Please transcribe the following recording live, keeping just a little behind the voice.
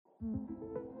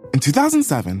In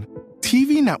 2007,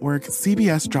 TV network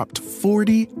CBS dropped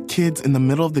 40 kids in the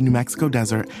middle of the New Mexico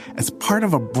desert as part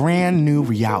of a brand new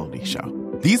reality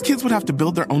show. These kids would have to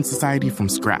build their own society from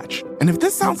scratch. And if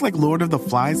this sounds like Lord of the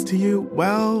Flies to you,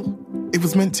 well, it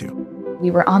was meant to. We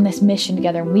were on this mission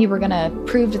together, and we were going to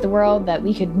prove to the world that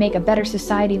we could make a better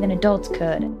society than adults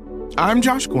could. I'm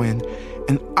Josh Gwynn,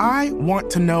 and I want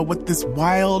to know what this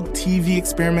wild TV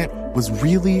experiment was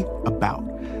really about.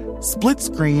 Split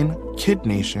Screen, Kid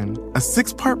Nation, a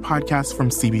 6-part podcast from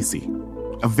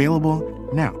CBC. Available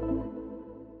now.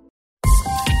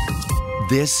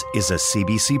 This is a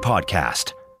CBC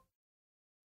podcast.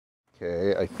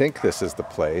 Okay, I think this is the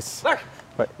place.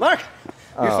 Mark!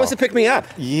 You're supposed to pick me up.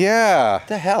 Yeah. What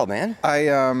the hell, man?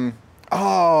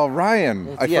 Oh,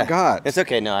 Ryan, I forgot. It's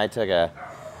okay. No, I took a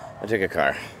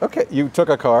car. Okay, you took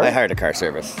a car? I hired a car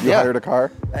service. You hired a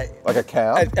car? Like a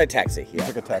cab? A taxi, yeah. You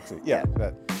took a taxi, yeah.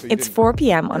 It's 4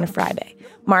 p.m. on a Friday.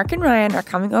 Mark and Ryan are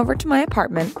coming over to my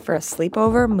apartment for a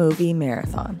sleepover movie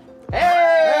marathon.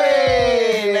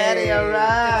 Hey, Maddy, all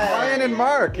right. Ryan and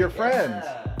Mark, your friends.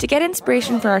 To get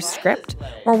inspiration for our script,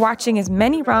 we're watching as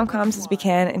many rom-coms as we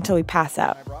can until we pass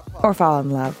out or fall in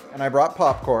love. And I brought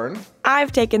popcorn.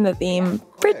 I've taken the theme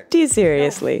pretty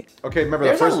seriously. Okay, remember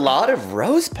There's the first... a lot of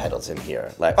rose petals in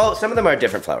here. Some of them are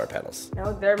different flower petals.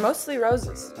 No, they're mostly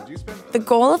roses. The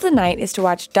goal of the night is to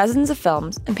watch dozens of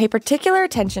films and pay particular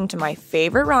attention to my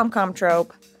favorite rom-com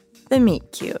trope, the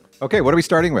meet cute. Okay, what are we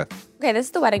starting with? Okay, this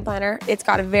is the wedding planner. It's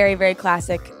got a very, very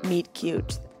classic meet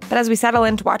cute. But as we settle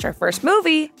in to watch our first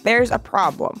movie, there's a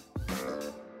problem.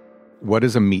 What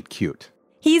is a meet cute?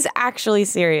 He's actually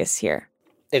serious here.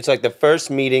 It's like the first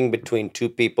meeting between two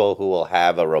people who will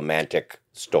have a romantic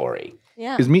story.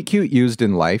 Yeah. Is meet cute used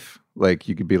in life? Like,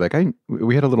 you could be like,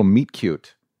 we had a little meet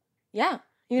cute. Yeah.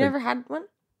 You never had one?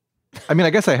 I mean, I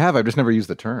guess I have. I've just never used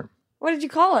the term. What did you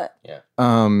call it? Yeah.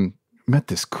 Met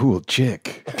this cool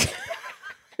chick.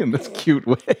 In this cute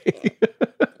way.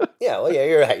 Yeah, well,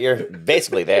 yeah, you're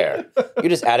basically there. You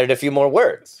just added a few more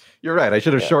words. You're right. I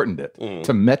should have shortened it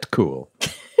to met cool.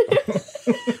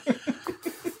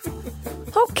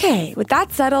 Okay, with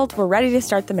that settled, we're ready to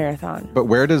start the marathon. But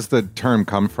where does the term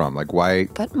come from? Like, why?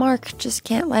 But Mark just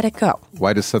can't let it go.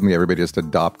 Why does suddenly everybody just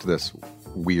adopt this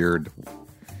weird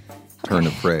turn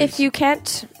of phrase? If you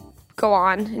can't go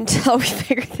on until we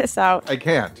figure this out. I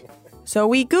can't. So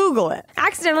we Google it.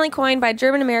 Accidentally coined by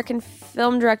German-American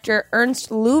film director Ernst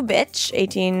Lubitsch,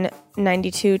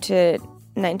 1892 to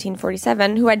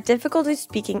 1947, who had difficulty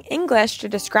speaking English to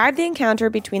describe the encounter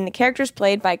between the characters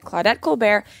played by Claudette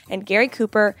Colbert and Gary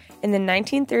Cooper in the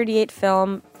 1938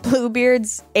 film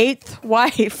Bluebeard's Eighth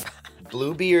Wife.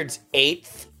 Bluebeard's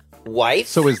Eighth Wife?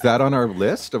 So is that on our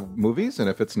list of movies? And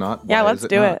if it's not, yeah, let's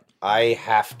do it. I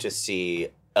have to see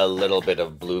a little bit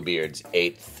of Bluebeard's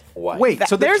Eighth Wife. Wait,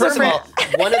 so there's First of all,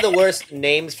 one of the worst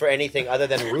names for anything other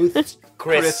than Ruth's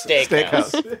Chris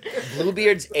Steakhouse.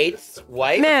 Bluebeard's Eighth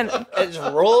Wife? Man. It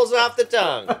just rolls off the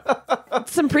tongue.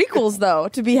 Some prequels, though,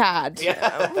 to be had.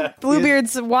 Yeah.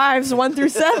 Bluebeard's Wives 1 through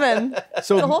 7.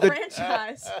 So the whole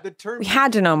franchise. We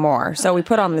had to know more, so we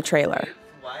put on the trailer.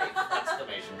 Wife,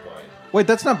 exclamation point. Wait,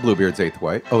 that's not Bluebeard's Eighth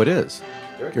Wife. Oh, it is.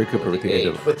 Gary Cooper with the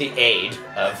aid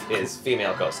of his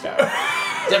female co-star.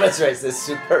 Demonstrates this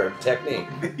superb technique.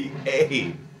 The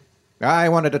aid. I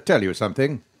wanted to tell you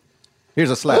something.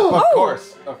 Here's a slap. Of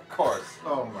course.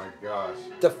 Oh my gosh.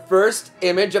 The first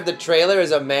image of the trailer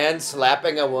is a man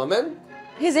slapping a woman?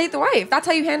 His eighth wife. That's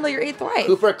how you handle your eighth wife.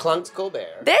 Cooper clunks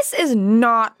Colbert. This is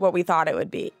not what we thought it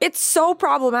would be. It's so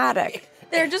problematic.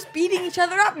 They're just beating each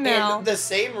other up now. In the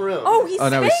same room. Oh, he's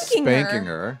now he's spanking spanking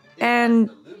her. And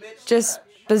just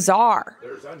bizarre.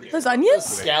 There's onions?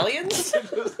 Scallions?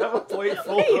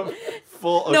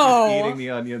 Full of No. eating the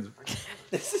onions.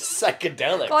 This is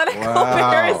psychedelic.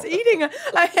 Colbert is eating a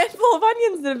handful of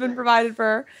onions that have been provided for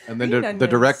her. And then the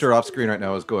director off screen right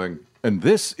now is going, and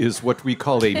this is what we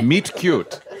call a meet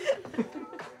cute.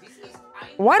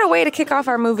 What a way to kick off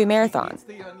our movie marathon.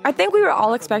 I think we were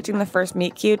all expecting the first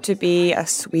meet cute to be a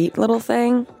sweet little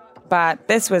thing, but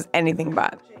this was anything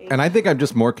but. And I think I'm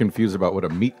just more confused about what a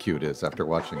meet cute is after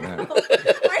watching that.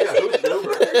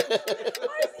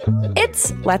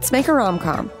 It's Let's Make a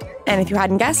Rom-Com. And if you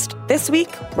hadn't guessed, this week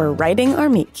we're writing our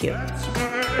meet cute.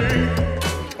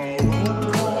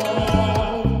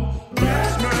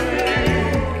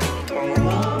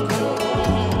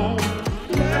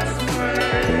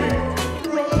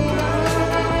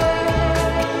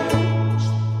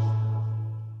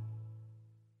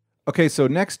 Okay, so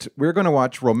next we're going to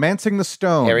watch Romancing the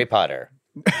Stone. Harry Potter.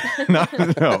 No.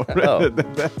 Oh.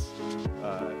 That's,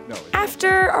 no.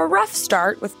 After a rough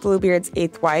start with Bluebeard's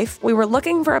eighth wife, we were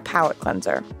looking for a palate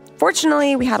cleanser.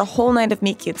 Fortunately, we had a whole night of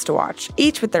meet-cutes to watch,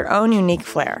 each with their own unique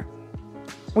flair.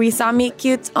 We saw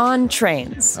meet-cutes on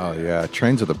trains. Oh, yeah.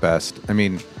 Trains are the best. I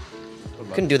mean,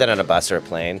 Couldn't do that on a bus or a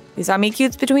plane. We saw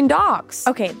meet-cutes between dogs.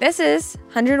 Okay, this is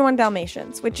 101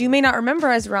 Dalmatians, which you may not remember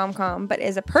as rom-com, but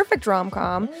is a perfect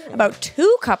rom-com about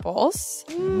two couples.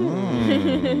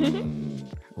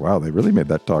 Wow, they really made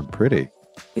that dog pretty.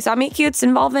 We saw meet-cutes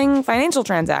involving financial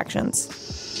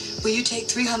transactions. Will you take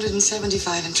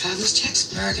 375 in traveler's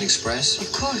checks? American Express?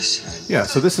 Of course. Yeah,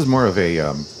 so this is more of a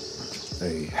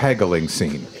haggling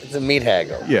scene. It's a meat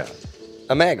haggle. Yeah,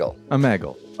 A maggle. a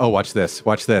maggle. Oh, watch this.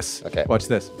 Watch this. Okay. Watch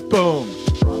this. Boom.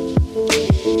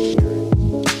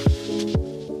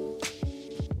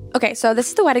 Okay, so this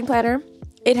is the wedding planner.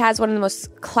 It has one of the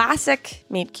most classic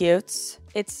meet-cutes.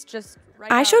 It's just...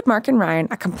 I showed Mark and Ryan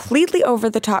a completely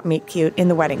over-the-top meet-cute in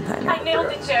the wedding planner. I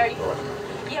nailed it, Jerry.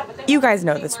 Yeah, but You guys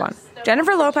know this one.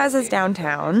 Jennifer Lopez is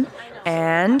downtown,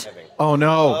 and Oh,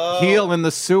 no. Heel in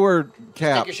the sewer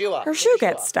cap. Take your shoe off. her shoe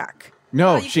gets stuck.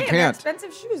 No, You she They're can't.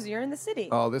 expensive shoes. You're in the city.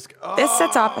 Oh, this This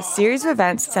sets off a series of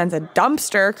events that sends a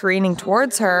dumpster careening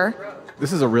towards her.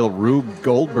 This is a real Rube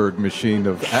Goldberg machine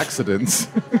of accidents.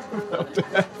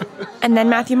 And then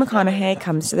Matthew McConaughey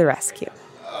comes to the rescue.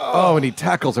 Oh, and he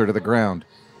tackles her to the ground.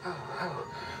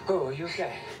 Oh, are you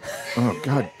okay? Oh,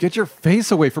 God. Get your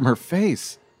face away from her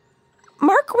face.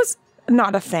 Mark was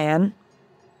not a fan.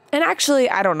 And actually,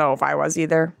 I don't know if I was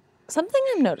either. Something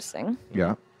I'm noticing.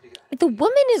 Yeah. The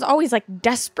woman is always like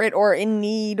desperate or in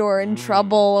need or in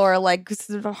trouble or like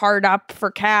hard up for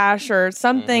cash or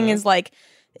something is like,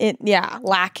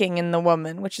 lacking in the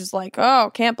woman, which is like,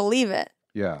 oh, can't believe it.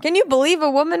 Yeah. Can you believe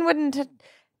a woman wouldn't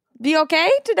be okay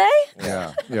today?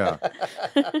 Yeah.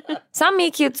 Some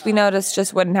meet-cutes we noticed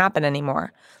just wouldn't happen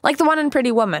anymore. Like the one in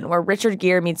Pretty Woman, where Richard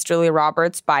Gere meets Julia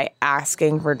Roberts by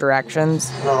asking for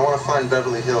directions. No, I want to find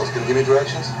Beverly Hills. Can you give me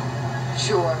directions?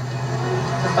 sure.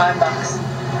 For $5.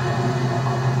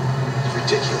 It's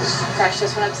ridiculous. Crash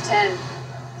just went up to 10.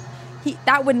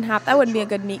 That wouldn't happen. That wouldn't be a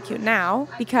good meet-cute now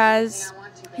because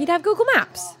he'd have Google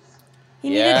Maps. He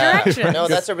needed directions. No,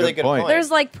 that's a really good point. There's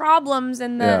like problems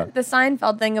in the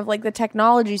Seinfeld thing of like the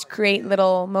technologies create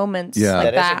little moments. Yeah.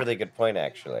 like That is a really good point,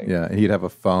 actually. Yeah, he'd have a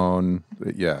phone.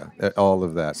 Yeah, all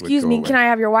of that. Excuse me, can I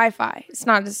have your Wi-Fi? It's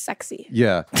not as sexy.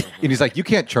 Yeah, and he's like, you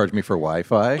can't charge me for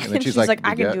Wi-Fi. And then And she's she's like,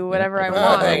 I can do whatever I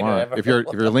want. want. If you're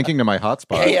linking to my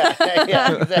hotspot, Yeah,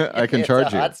 exactly. I can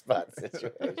charge you. It's a hotspot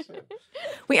situation.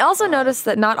 We also noticed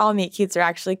that not all meet cutes are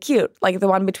actually cute, like the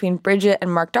one between Bridget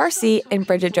and Mark Darcy in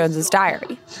Bridget Jones's Diary.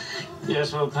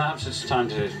 Yes, well, perhaps it's time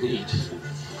to eat.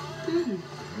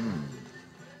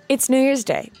 It's New Year's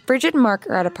Day. Bridget and Mark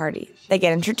are at a party. They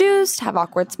get introduced, have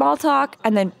awkward small talk,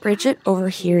 and then Bridget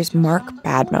overhears Mark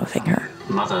bad-mouthing her.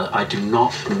 Mother, I do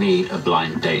not need a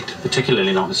blind date,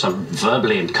 particularly not with some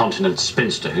verbally incontinent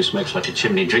spinster who smokes like a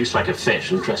chimney, drinks like a fish,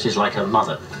 and dresses like her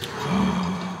mother.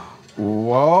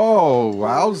 Whoa,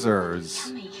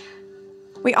 wowzers.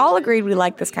 We all agreed we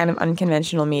liked this kind of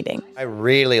unconventional meeting. I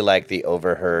really like the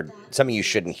overheard, something you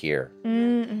shouldn't hear.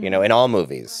 Mm-hmm. You know, in all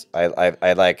movies.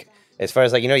 I like, as far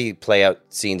as like, you know, you play out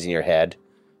scenes in your head,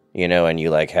 you know, and you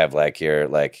like have like your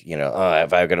like, you know, oh,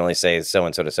 if I could only say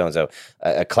so-and-so to so-and-so.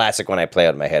 A classic one I play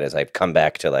out in my head is I come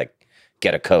back to like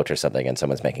get a coat or something and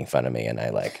someone's making fun of me and I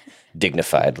like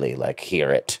dignifiedly like hear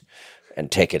it and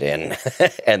take it in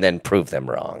and then prove them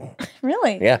wrong.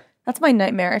 Really? Yeah. That's my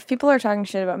nightmare. If people are talking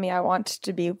shit about me, I want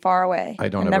to be far away. I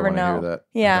don't never ever want to know. hear that.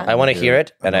 Yeah. I want to hear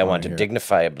it and I don't want to wanna hear it.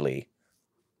 dignifiedly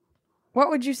What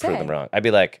would you say? prove them wrong.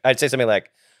 I'd say something like,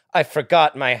 I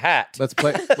forgot my hat. Let's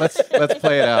play it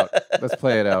out. Let's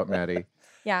play it out, Maddie.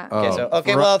 Yeah.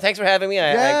 Okay, well, thanks for having me.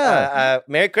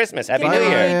 Merry Christmas. Happy Thank New you.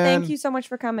 Year. Thank you so much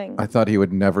for coming. I thought he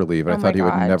would never leave. I Oh thought my he would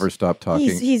God. never stop talking.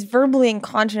 He's verbally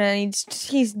incontinent.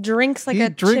 He drinks like he a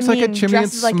drinks chimney like a chimney and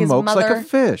dresses like his smokes mother. like a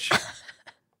fish.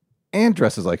 And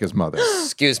dresses like his mother.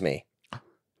 Excuse me.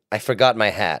 I forgot my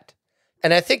hat.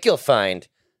 And I think you'll find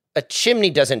a chimney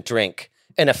doesn't drink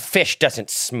and a fish doesn't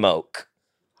smoke.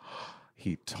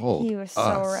 He told He was so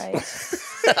us.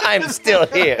 right. I'm still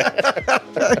here.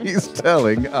 He's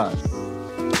telling us.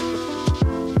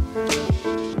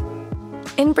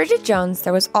 In Bridget Jones,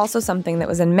 there was also something that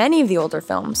was in many of the older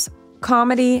films.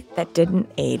 Comedy that didn't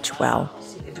age well.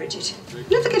 Bridget,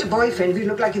 you ever get a boyfriend if you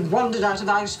look like you've wandered out of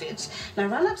Auschwitz? Now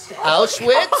run upstairs.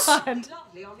 Auschwitz?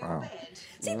 Lovely on your bed.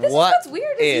 See, this What is what's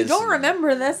weird is you is- don't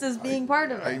remember this as being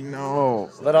part of I it. know.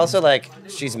 But also, like,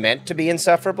 she's meant to be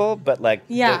insufferable, but, like,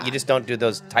 Yeah. you just don't do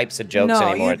those types of jokes No,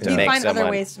 anymore you to make find someone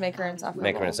other ways to make her insufferable.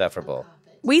 make her insufferable.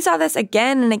 We saw this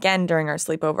again and again during our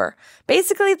sleepover.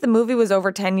 Basically, if the movie was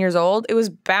over 10 years old, it was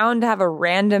bound to have a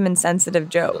random insensitive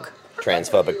joke.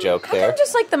 transphobic joke there.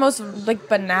 Just like the most like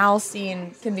banal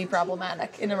scene can be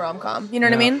problematic in a rom-com. You know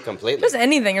what I mean? Completely. Just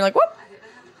anything. You're like, whoop.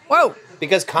 Whoa.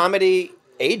 Because comedy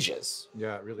ages.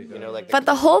 Yeah, it really does. You know, like But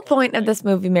the whole point of this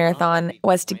movie marathon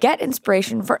was to get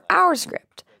inspiration for our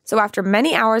script. So after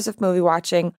many hours of movie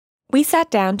watching, we sat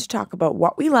down to talk about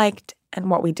what we liked and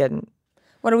what we didn't.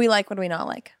 What do we like? What do we not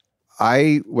like?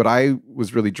 What I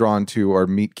was really drawn to are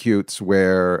meet cutes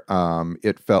where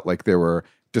it felt like they were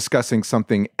discussing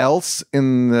something else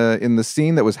in the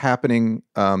scene that was happening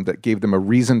that gave them a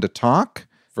reason to talk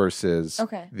versus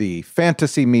the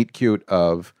fantasy meet cute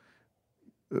of,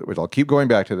 which I'll keep going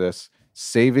back to this,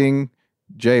 saving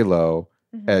J-Lo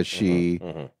as she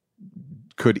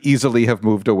could easily have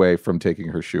moved away from taking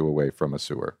her shoe away from a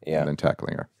sewer and then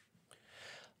tackling her.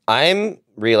 I'm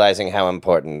realizing how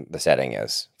important the setting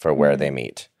is for where they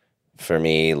meet. For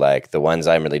me, like the ones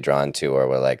I'm really drawn to are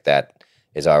where like that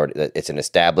is already, it's an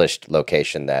established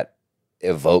location that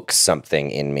evokes something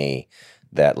in me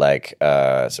that like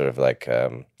sort of like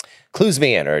clues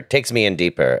me in or takes me in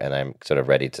deeper, and I'm sort of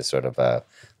ready to sort of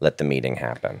let the meeting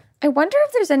happen. I wonder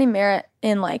if there's any merit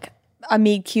in like a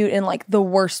meet cute in like the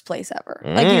worst place ever.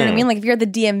 Like, you know what I mean? Like if you're at the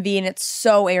DMV and it's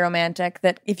so aromantic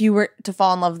that if you were to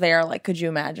fall in love there, like could you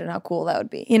imagine how cool that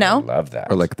would be? You know? I love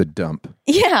that. Or like the dump.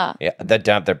 Yeah. Yeah, the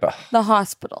dump. The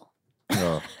hospital.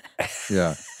 Oh,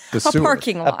 yeah. The A sewer.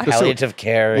 parking lot. Palliative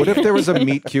care. What if there was a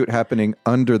meet cute happening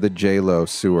under the J-Lo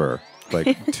sewer?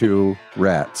 Like two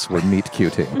rats were meet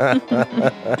cuting.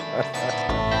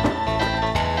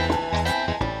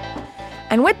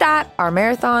 And with that, our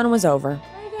marathon was over.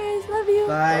 Bye, guys. Love you.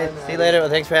 Bye. See you later. Well,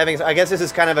 thanks for having us. I guess this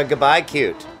is kind of a goodbye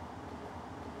cute.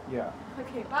 Yeah.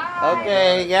 Okay, bye.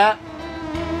 Okay, yeah.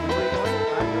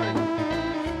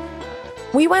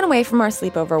 We went away from our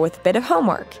sleepover with a bit of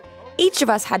homework. Each of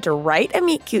us had to write a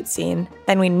meet cute scene,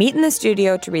 then we'd meet in the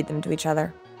studio to read them to each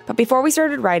other. But before we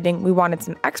started writing, we wanted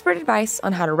some expert advice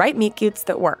on how to write meet cutes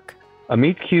that work. A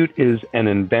meet cute is an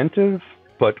inventive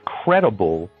but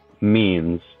credible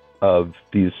means of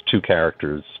these two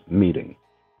characters meeting.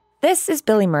 This is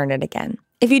Billy Mernit again.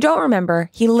 If you don't remember,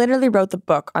 he literally wrote the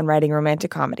book on writing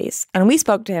romantic comedies, and we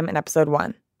spoke to him in episode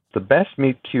 1. The best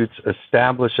meet cutes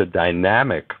establish a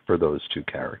dynamic for those two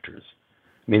characters,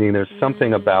 meaning there's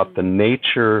something about the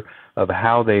nature of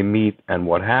how they meet and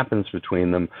what happens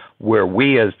between them where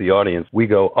we as the audience, we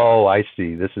go, oh, I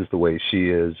see, this is the way she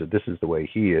is, or this is the way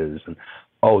he is, and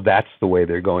oh, that's the way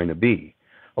they're going to be.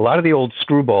 A lot of the old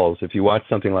screwballs, if you watch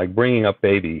something like Bringing Up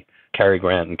Baby, Cary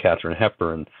Grant and Katharine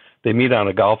Hepburn, they meet on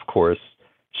a golf course.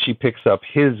 She picks up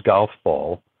his golf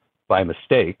ball by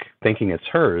mistake, thinking it's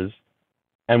hers.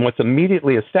 And what's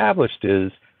immediately established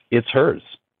is it's hers.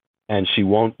 And she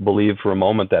won't believe for a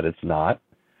moment that it's not.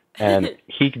 And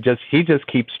he just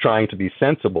keeps trying to be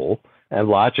sensible and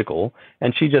logical,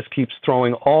 and she just keeps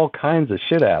throwing all kinds of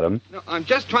shit at him. No, I'm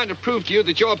just trying to prove to you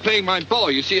that you're playing my ball.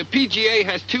 You see, a PGA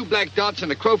has 2 black dots and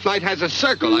a crow flight has a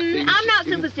circle. I'm not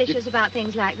superstitious about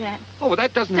things like that. Oh, well,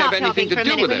 that doesn't have anything to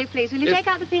do with it. Will you please? Will you take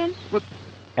out the pen?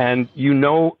 And you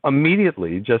know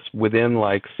immediately, just within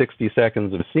like 60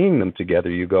 seconds of seeing them together,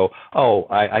 you go, oh,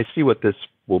 I see what this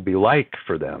will be like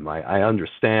for them. I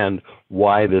understand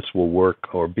why this will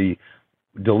work or be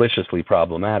deliciously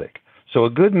problematic. So a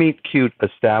good meet cute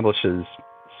establishes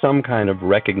some kind of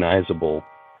recognizable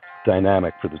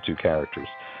dynamic for the two characters.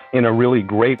 In a really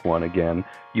great one, again,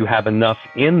 you have enough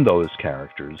in those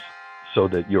characters so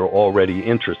that you're already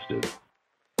interested.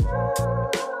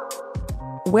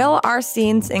 Will our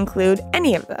scenes include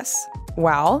any of this?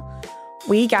 Well,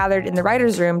 we gathered in the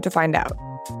writer's room to find out.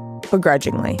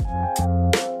 Begrudgingly.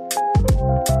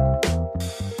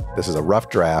 This is a rough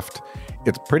draft.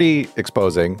 It's pretty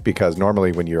exposing because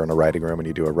normally when you're in a writing room and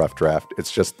you do a rough draft,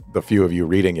 it's just the few of you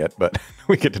reading it, but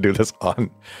we get to do this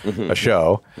on a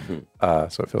show,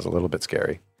 so it feels a little bit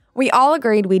scary. We all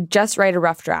agreed we'd just write a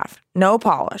rough draft. No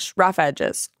polish, rough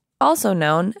edges. Also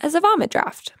known as a vomit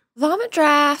draft. Vomit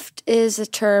draft is a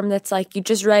term that's like you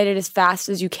just write it as fast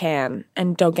as you can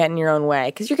and don't get in your own way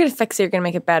because you're going to fix it, you're going to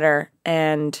make it better,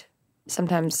 and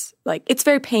sometimes, like, it's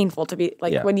very painful to be,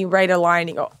 like, when you write a line,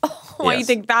 you go, oh, you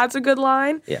think that's a good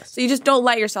line? Yes. So you just don't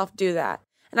let yourself do that.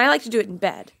 And I like to do it in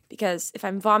bed because if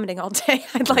I'm vomiting all day,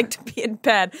 I'd like to be in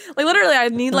bed. Like, literally, I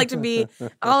need, like, to be,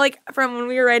 from when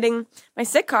we were writing my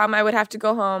sitcom, I would have to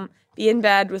go home, be in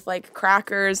bed with, like,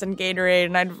 crackers and Gatorade,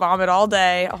 and I'd vomit all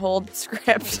day, a whole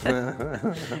script.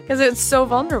 Because it's so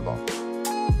vulnerable.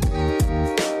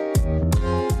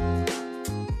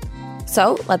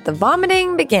 So, let the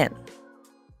vomiting begin.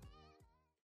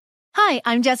 Hi,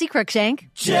 I'm Jessie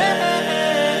Cruikshank. Jessie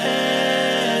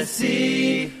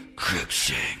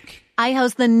Cruikshank. I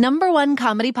host the #1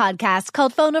 comedy podcast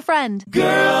called Phone a Friend.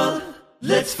 Girl,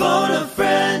 let's phone a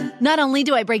friend. Not only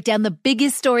do I break down the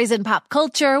biggest stories in pop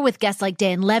culture with guests like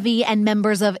Dan Levy and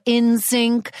members of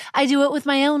NSYNC, I do it with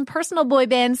my own personal boy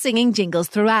band singing jingles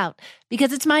throughout.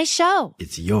 Because it's my show.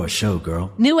 It's your show,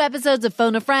 girl. New episodes of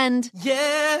Phone a Friend.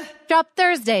 Yeah. Drop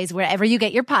Thursdays wherever you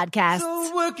get your podcasts.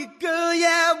 So work it, girl,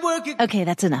 yeah, work it. Okay,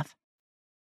 that's enough.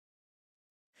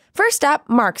 First up,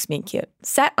 Mark's Meet Cute,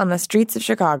 set on the streets of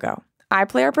Chicago. I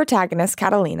play our protagonist,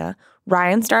 Catalina.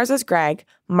 Ryan stars as Greg.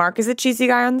 Mark is a cheesy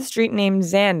guy on the street named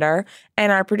Xander.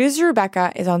 And our producer,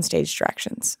 Rebecca, is on stage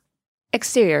directions.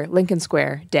 Exterior, Lincoln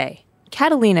Square, day.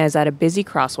 Catalina is at a busy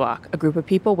crosswalk. A group of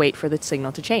people wait for the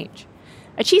signal to change.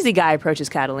 A cheesy guy approaches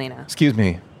Catalina. Excuse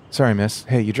me. Sorry, miss.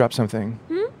 Hey, you dropped something.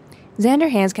 Xander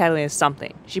hands Catalina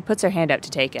something. She puts her hand out to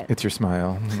take it. It's your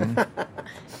smile.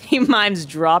 He mimes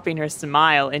dropping her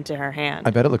smile into her hand.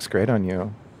 I bet it looks great on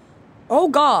you. Oh,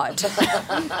 God.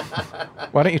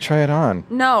 Why don't you try it on?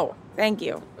 No, thank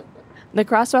you. The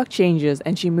crosswalk changes,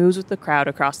 and she moves with the crowd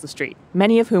across the street,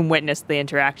 many of whom witnessed the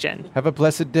interaction. Have a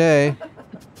blessed day.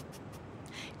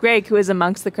 Greg, who is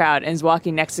amongst the crowd and is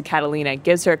walking next to Catalina,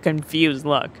 gives her a confused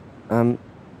look.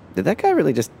 Did that guy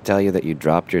really just tell you that you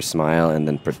dropped your smile and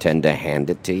then pretend to hand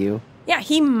it to you? Yeah,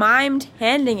 he mimed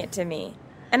handing it to me.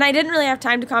 And I didn't really have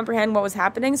time to comprehend what was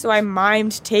happening, so I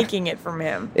mimed taking it from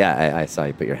him. Yeah, I saw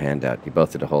you put your hand out. You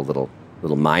both did a whole little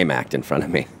mime act in front of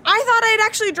me. I thought I'd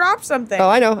actually dropped something. Oh,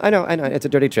 I know. It's a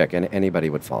dirty trick, and anybody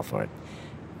would fall for it.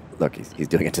 Look, he's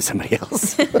doing it to somebody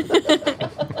else.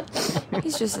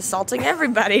 He's just assaulting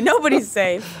everybody. Nobody's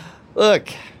safe. Look,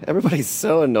 everybody's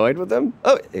so annoyed with him.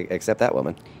 Oh, except that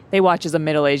woman. They watch as a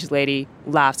middle-aged lady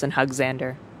laughs and hugs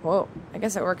Xander. Whoa, I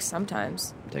guess it works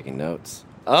sometimes. I'm taking notes.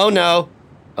 Oh, no,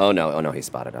 he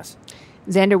spotted us.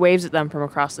 Xander waves at them from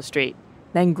across the street,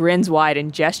 then grins wide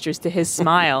and gestures to his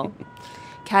smile.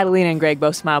 Catalina and Greg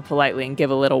both smile politely and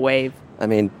give a little wave. I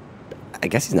mean, I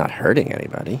guess he's not hurting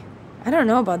anybody. I don't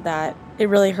know about that. It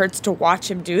really hurts to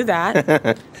watch him do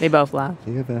that. They both laugh.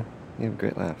 You have a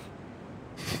great laugh.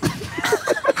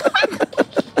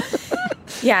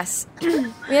 Yes.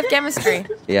 We have chemistry.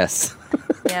 Yes.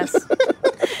 Yes.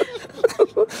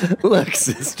 Look,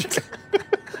 sister.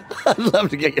 I'd love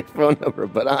to get your phone number,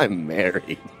 but I'm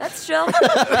married. That's chill.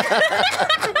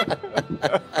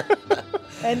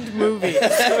 End movie.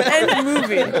 End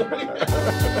movie.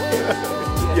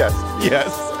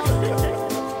 Yes.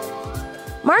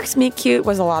 Mark's Meet Cute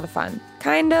was a lot of fun.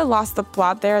 Kinda lost the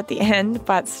plot there at the end,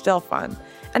 but still fun.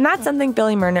 And that's something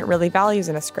Billy Mernit really values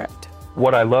in a script.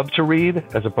 What I love to read,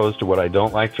 as opposed to what I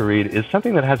don't like to read, is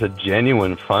something that has a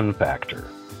genuine fun factor.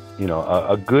 You know,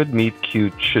 a good meet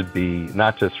cute should be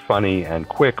not just funny and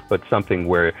quick, but something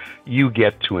where you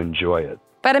get to enjoy it.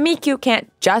 But a meet cute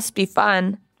can't just be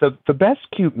fun. The best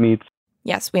cute meets,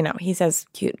 yes, we know. He says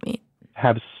cute meet.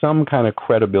 Have some kind of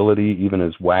credibility, even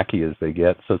as wacky as they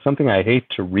get. So something I hate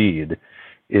to read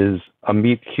is a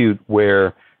meet cute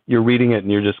where you're reading it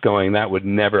and you're just going, that would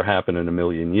never happen in a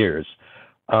million years.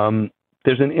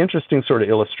 There's an interesting sort of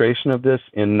illustration of this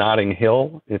in Notting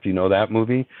Hill, if you know that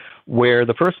movie, where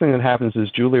the first thing that happens is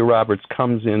Julia Roberts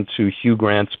comes into Hugh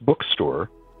Grant's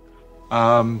bookstore.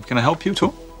 Can I help you at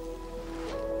all?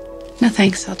 No,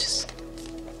 thanks. I'll just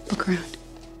look around.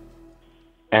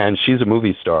 And she's a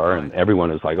movie star, and everyone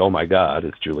is like, oh my God,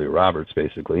 it's Julia Roberts,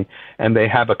 basically. And they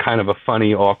have a kind of a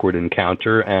funny, awkward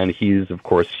encounter, and he's, of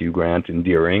course, Hugh Grant,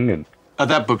 endearing. And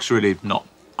that book's really not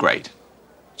great.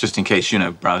 Just in case,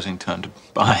 browsing turned to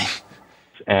buy.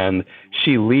 And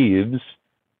she leaves,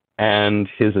 and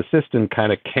his assistant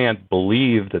kind of can't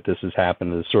believe that this has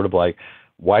happened. It's sort of like,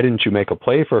 why didn't you make a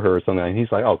play for her or something? And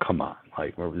he's like, oh, come on.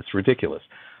 Like, it's ridiculous.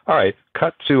 All right,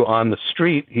 cut to on the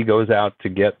street, he goes out to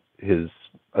get his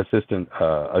assistant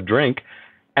a drink,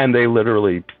 and they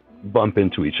literally bump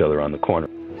into each other on the corner.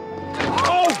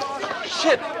 Oh,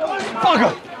 shit!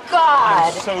 Bugger!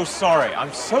 God!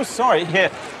 I'm so sorry.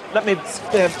 Here, let me...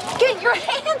 Get your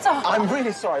hands off! I'm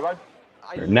really sorry.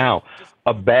 Now,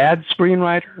 a bad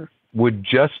screenwriter would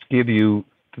just give you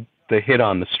the hit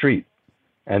on the street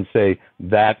and say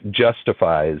that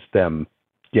justifies them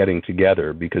getting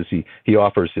together because he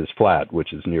offers his flat,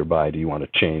 which is nearby. Do you want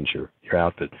to change your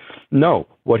outfit? No.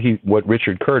 What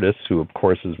Richard Curtis, who of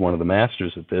course is one of the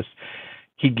masters of this,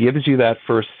 he gives you that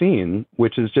first scene,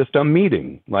 which is just a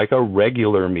meeting, like a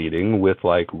regular meeting with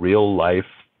like real life,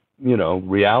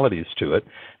 realities to it,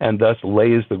 and thus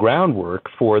lays the groundwork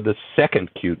for the second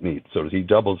cute meet. So he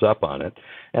doubles up on it,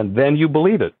 and then you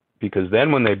believe it, because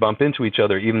then when they bump into each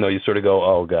other, even though you sort of go,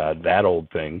 oh God, that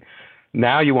old thing,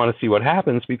 Now you want to see what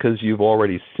happens because you've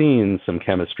already seen some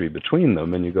chemistry between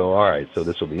them, and you go, all right, so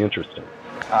this will be interesting.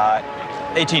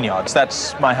 18 yards.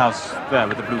 That's my house there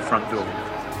with the blue front door.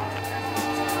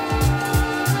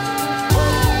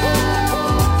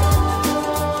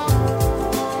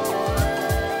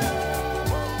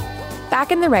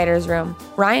 Back in the writer's room,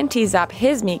 Ryan tees up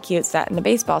his meet cute set in the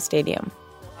baseball stadium.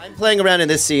 I'm playing around in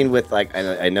this scene with, like,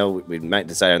 I know we might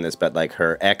decide on this, but, like,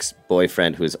 her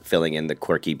ex-boyfriend who's filling in the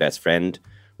quirky best friend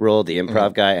role, the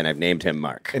improv guy, and I've named him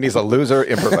Mark. And he's a loser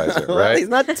improviser, Well, right? he's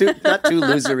not too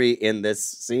losery in this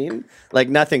scene. Like,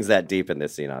 nothing's that deep in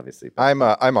this scene, obviously. I'm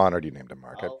honored you named him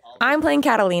Mark. I'm playing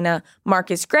Catalina,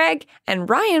 Mark is Greg, and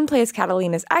Ryan plays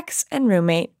Catalina's ex and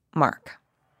roommate, Mark.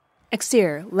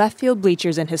 Exterior, left field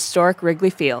bleachers in historic Wrigley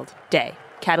Field. Day.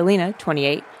 Catalina,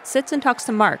 28, sits and talks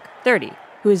to Mark, 30,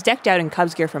 who is decked out in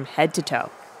Cubs gear from head to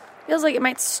toe. Feels like it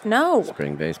might snow.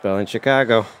 Spring baseball in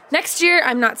Chicago. Next year,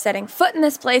 I'm not setting foot in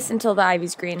this place until the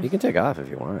Ivy's green. You can take off if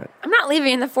you want. I'm not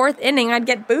leaving in the 4th inning. I'd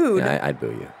get booed. Yeah, I'd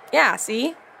boo you. Yeah,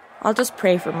 see? I'll just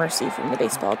pray for mercy from the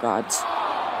baseball gods.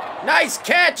 Nice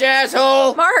catch,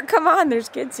 asshole! Mark, come on, there's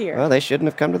kids here. Well, they shouldn't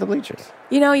have come to the bleachers.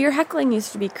 You know, your heckling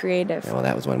used to be creative. Yeah, well,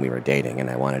 that was when we were dating,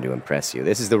 and I wanted to impress you.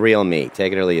 This is the real me.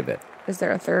 Take it or leave it. Is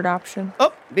there a third option?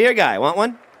 Oh, beer guy. Want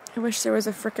one? I wish there was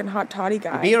a frickin' hot toddy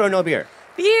guy. Beer or no beer?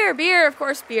 Beer, of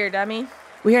course beer, dummy.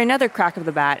 We hear another crack of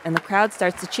the bat, and the crowd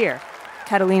starts to cheer.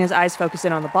 Catalina's eyes focus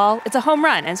in on the ball. It's a home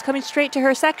run, and it's coming straight to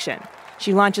her section.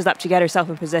 She launches up to get herself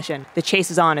in position. The chase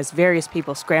is on as various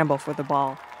people scramble for the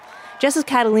ball. Just as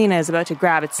Catalina is about to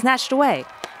grab, it's snatched away.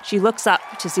 She looks up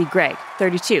to see Greg,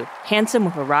 32, handsome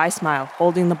with a wry smile,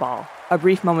 holding the ball. A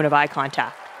brief moment of eye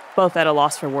contact, both at a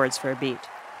loss for words for a beat.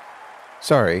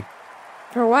 Sorry.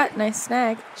 For what? Nice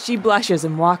snag. She blushes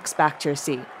and walks back to her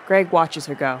seat. Greg watches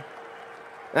her go.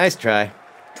 Nice try.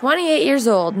 28 years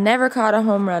old, never caught a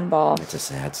home run ball. It's a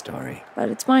sad story. But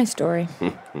it's my story.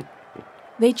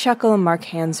 They chuckle and Mark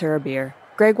hands her a beer.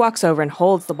 Greg walks over and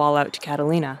holds the ball out to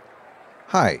Catalina.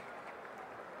 Hi.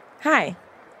 Hi.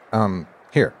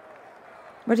 Here.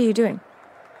 What are you doing?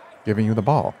 Giving you the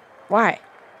ball. Why?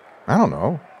 I don't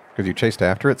know. Because you chased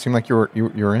after it. Seemed like you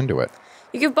were into it.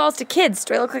 You give balls to kids.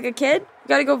 Do I look like a kid? You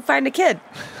gotta go find a kid.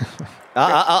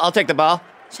 I'll take the ball.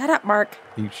 Shut up, Mark.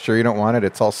 You sure you don't want it?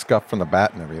 It's all scuffed from the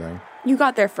bat and everything. You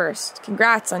got there first.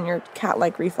 Congrats on your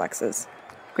cat-like reflexes.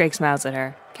 Greg smiles at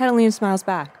her. Catalina smiles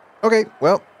back. Okay,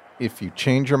 well, if you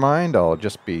change your mind, I'll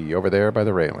just be over there by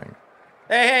the railing.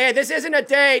 Hey, this isn't a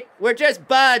date. We're just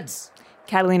buds.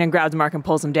 Catalina grabs Mark and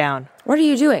pulls him down. What are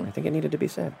you doing? I think it needed to be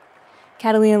said.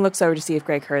 Catalina looks over to see if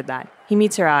Greg heard that. He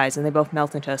meets her eyes, and they both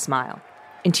melt into a smile.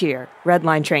 Interior, red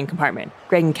line train compartment.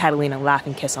 Greg and Catalina laugh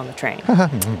and kiss on the train.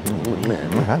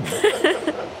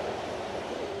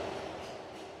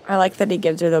 I like that he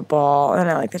gives her the ball, and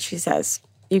I like that she says,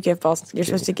 "You give balls. You're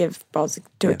supposed to give balls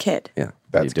to a kid." Yeah,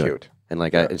 that's cute. And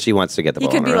like, and she wants to get the He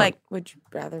ball. could be on her like, own. "Would you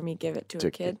rather me give it to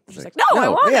a kid?" She's like, No, "No, I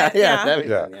want it."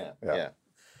 Yeah.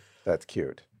 That's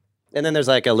cute. And then there's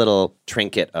like a little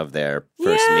trinket of their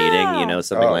first meeting, you know,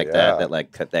 something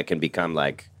that can become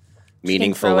like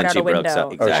meaningful when she broke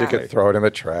up. Exactly. Oh, she could throw it in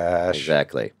the trash.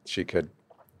 Exactly. She could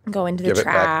go into give the it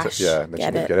back trash. to, and then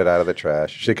she could get it out of the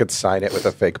trash. She could sign it with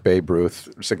a fake Babe Ruth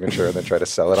signature and then try to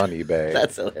sell it on eBay.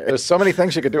 That's hilarious. There's so many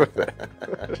things she could do with it.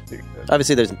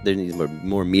 Obviously, there needs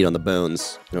more meat on the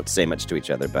bones. You don't say much to each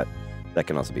other, but that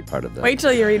can also be part of the... Wait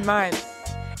till you read mine.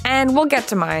 And we'll get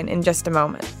to mine in just a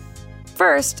moment.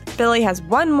 First, Billy has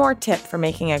one more tip for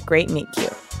making a great meet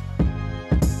cute.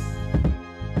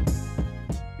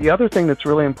 The other thing that's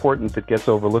really important that gets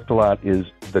overlooked a lot is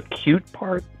the cute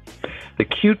part. The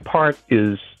cute part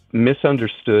is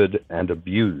misunderstood and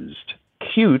abused.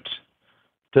 Cute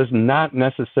does not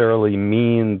necessarily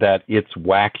mean that it's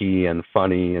wacky and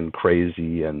funny and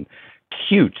crazy and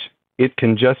cute. It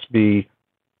can just be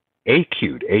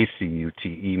acute,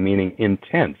 A-C-U-T-E, meaning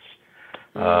intense.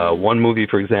 One movie,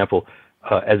 for example,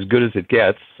 As Good as It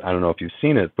Gets, I don't know if you've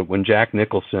seen it, but when Jack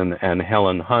Nicholson and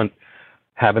Helen Hunt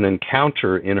have an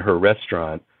encounter in her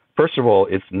restaurant, first of all,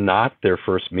 it's not their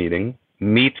first meeting.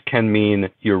 Meet can mean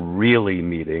you're really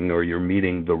meeting or you're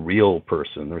meeting the real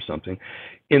person or something.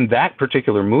 In that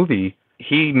particular movie,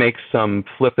 he makes some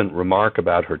flippant remark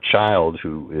about her child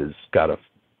who is got a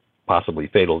possibly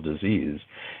fatal disease,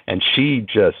 and she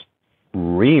just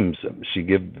reams him. She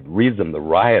reads him the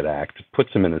riot act,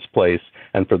 puts him in his place,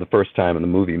 and for the first time in the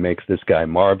movie makes this guy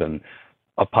Marvin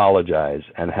apologize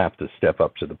and have to step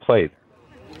up to the plate.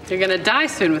 You're going to die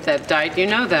soon with that diet. You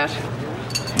know that.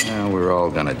 Yeah, we're all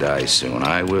going to die soon.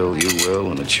 I will, you will,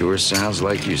 and it sure sounds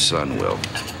like your son will.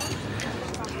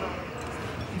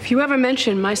 If you ever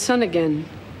mention my son again,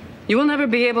 You will never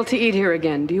be able to eat here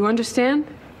again. Do you understand?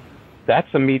 That's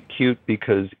a meet cute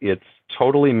because it's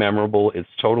totally memorable, it's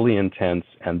totally intense,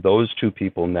 and those two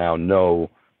people now know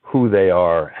who they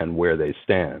are and where they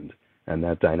stand. And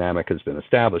that dynamic has been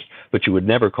established. But you would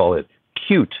never call it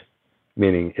cute,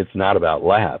 meaning it's not about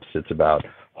laughs. It's about,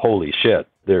 holy shit,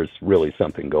 there's really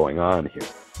something going on here.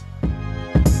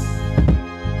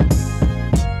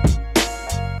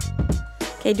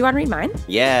 Okay, do you want to read mine?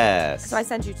 Yes. So I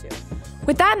sent you two.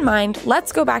 With that in mind,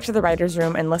 let's go back to the writer's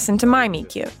room and listen to my meet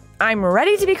cute. I'm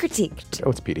ready to be critiqued.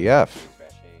 Oh, it's PDF.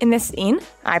 In this scene,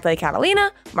 I play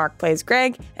Catalina, Mark plays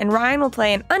Greg, and Ryan will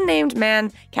play an unnamed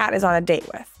man Kat is on a date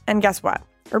with. And guess what?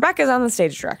 Rebecca's on the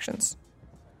stage directions.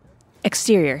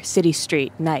 Exterior, city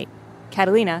street, night.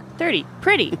 Catalina, 30,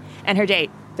 pretty. And her date,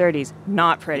 30s,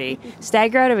 not pretty.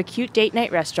 Stagger out of a cute date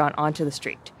night restaurant onto the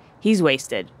street. He's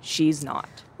wasted. She's not.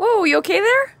 Whoa, you okay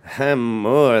there? I'm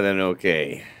more than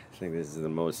okay. I think this is the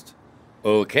most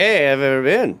okay I've ever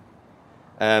been.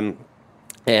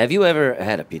 Hey, have you ever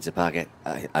had a pizza pocket?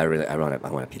 I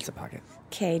want a pizza pocket.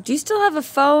 Okay, do you still have a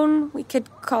phone? We could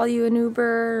call you an Uber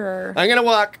or... I'm gonna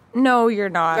walk. No, you're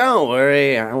not. Don't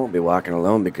worry, I won't be walking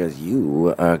alone because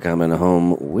you are coming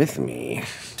home with me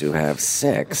to have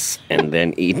sex and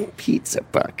then eat pizza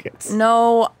pockets.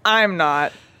 No, I'm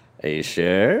not. Are you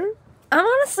sure? I'm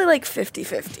honestly like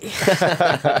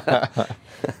 50-50.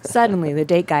 Suddenly, the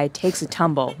date guy takes a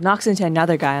tumble, knocks into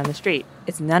another guy on the street.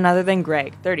 It's none other than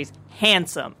Greg, 30s,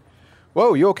 handsome.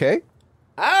 Whoa, you okay?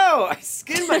 Ow, I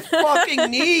skinned my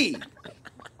fucking knee.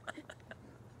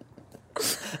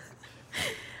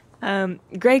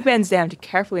 Greg bends down to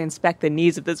carefully inspect the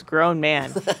knees of this grown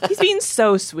man. He's being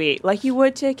so sweet, like you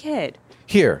would to a kid.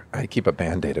 Here, I keep a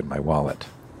Band-Aid in my wallet.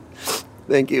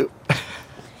 Thank you.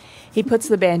 He puts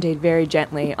the Band-Aid very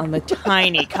gently on the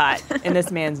tiny cut in this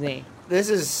man's knee. This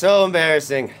is so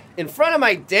embarrassing. In front of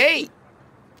my date.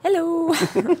 Hello.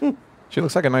 She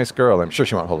looks like a nice girl. I'm sure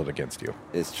she won't hold it against you.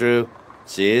 It's true.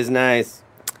 She is nice.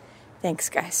 Thanks,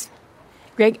 guys.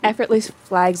 Greg effortlessly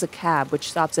flags a cab, which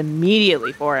stops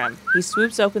immediately for him. He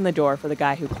swoops open the door for the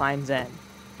guy who climbs in.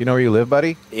 You know where you live,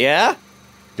 buddy? Yeah?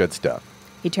 Good stuff.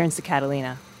 He turns to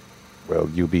Catalina. Will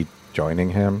you be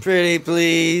joining him? Pretty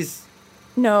please.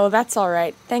 No, that's all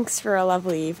right. Thanks for a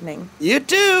lovely evening. You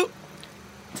too.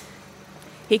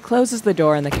 He closes the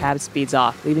door and the cab speeds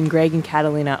off, leaving Greg and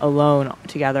Catalina alone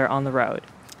together on the road.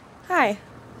 Hi.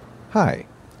 Hi.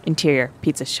 Interior,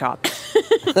 pizza shop.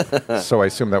 So I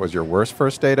assume that was your worst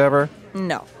first date ever?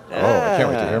 No. Oh, I can't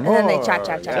wait to hear more. And then they cha.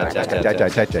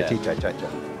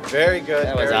 Very good.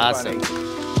 That was awesome.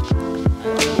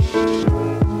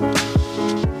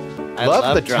 I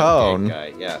love the tone.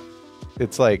 Guy. Yeah.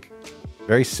 It's like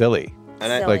very silly.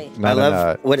 And I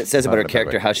love what it says about her not in a bad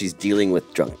character, way. how she's dealing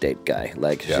with drunk date guy.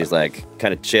 Like, she's like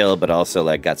kind of chill, but also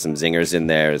like got some zingers in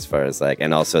there as far as like,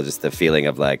 and also just the feeling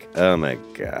of like, oh my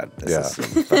God, this is some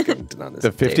fucking on this The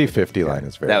date. 50-50 line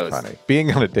is very funny.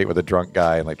 Being on a date with a drunk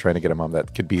guy and like trying to get him home,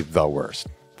 that could be the worst.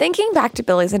 Thinking back to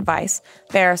Billy's advice,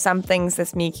 there are some things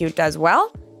this meet cute does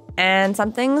well, and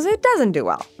some things it doesn't do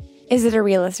well. Is it a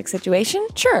realistic situation?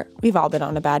 Sure, we've all been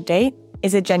on a bad date.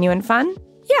 Is it genuine fun?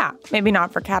 Yeah, maybe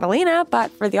not for Catalina,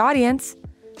 but for the audience.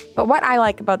 But what I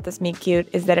like about this meet cute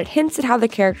is that it hints at how the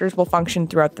characters will function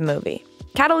throughout the movie.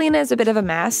 Catalina is a bit of a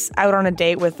mess, out on a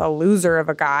date with a loser of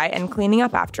a guy and cleaning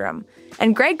up after him.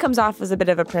 And Greg comes off as a bit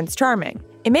of a Prince Charming.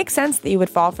 It makes sense that you would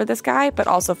fall for this guy, but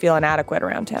also feel inadequate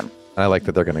around him. I like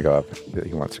that they're going to go up.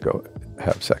 He wants to go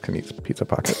have sex and eat pizza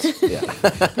pockets.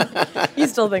 Yeah. He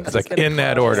still thinks it's like in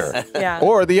that order. Yeah.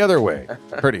 Or the other way.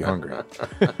 Pretty hungry.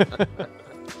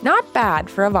 Not bad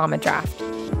for a vomit draft.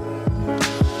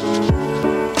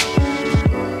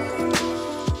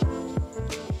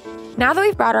 Now that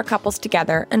we've brought our couples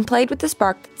together and played with the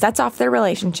spark that sets off their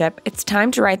relationship, it's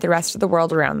time to write the rest of the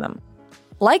world around them.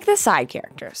 Like the side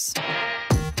characters.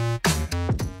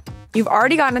 You've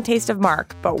already gotten a taste of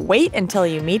Mark, but wait until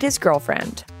you meet his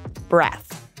girlfriend,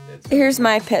 Breath. Here's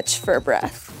my pitch for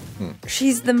Breath.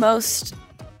 She's the most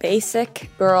basic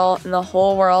girl in the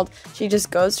whole world. She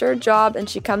just goes to her job and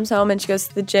she comes home and she goes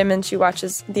to the gym and she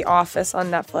watches The Office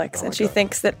on Netflix and she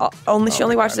thinks that she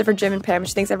only watches it for Jim and Pam and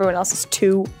she thinks everyone else is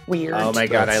too weird. Oh my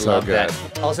God, I love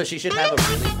that. Also, she should have a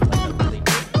really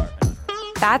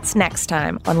That's next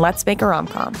time on Let's Make a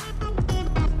Rom-Com.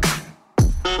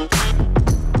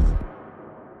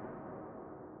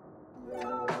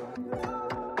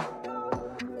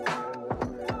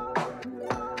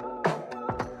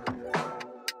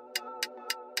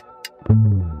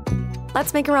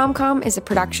 Let's Make a Rom-Com is a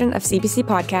production of CBC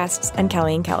Podcasts and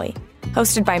Kelly and Kelly.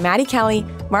 Hosted by Maddy Kelly,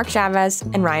 Mark Chavez,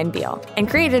 and Ryan Beal. And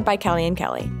created by Kelly and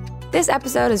Kelly. This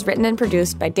episode is written and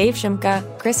produced by Dave Shimka,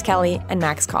 Chris Kelly, and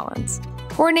Max Collins.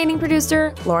 Coordinating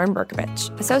producer, Lauren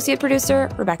Berkovich. Associate producer,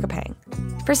 Rebecca Pang.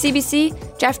 For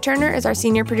CBC, Jeff Turner is our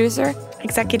senior producer.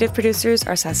 Executive producers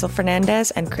are Cecil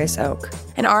Fernandez and Chris Oak.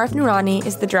 And Arif Noorani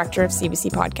is the director of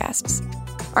CBC Podcasts.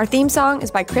 Our theme song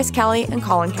is by Chris Kelly and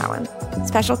Colin Cowan.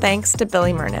 Special thanks to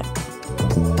Billy Mernit.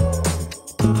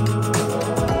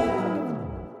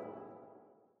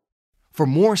 For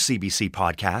more CBC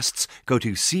podcasts, go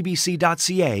to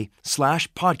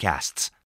cbc.ca/podcasts.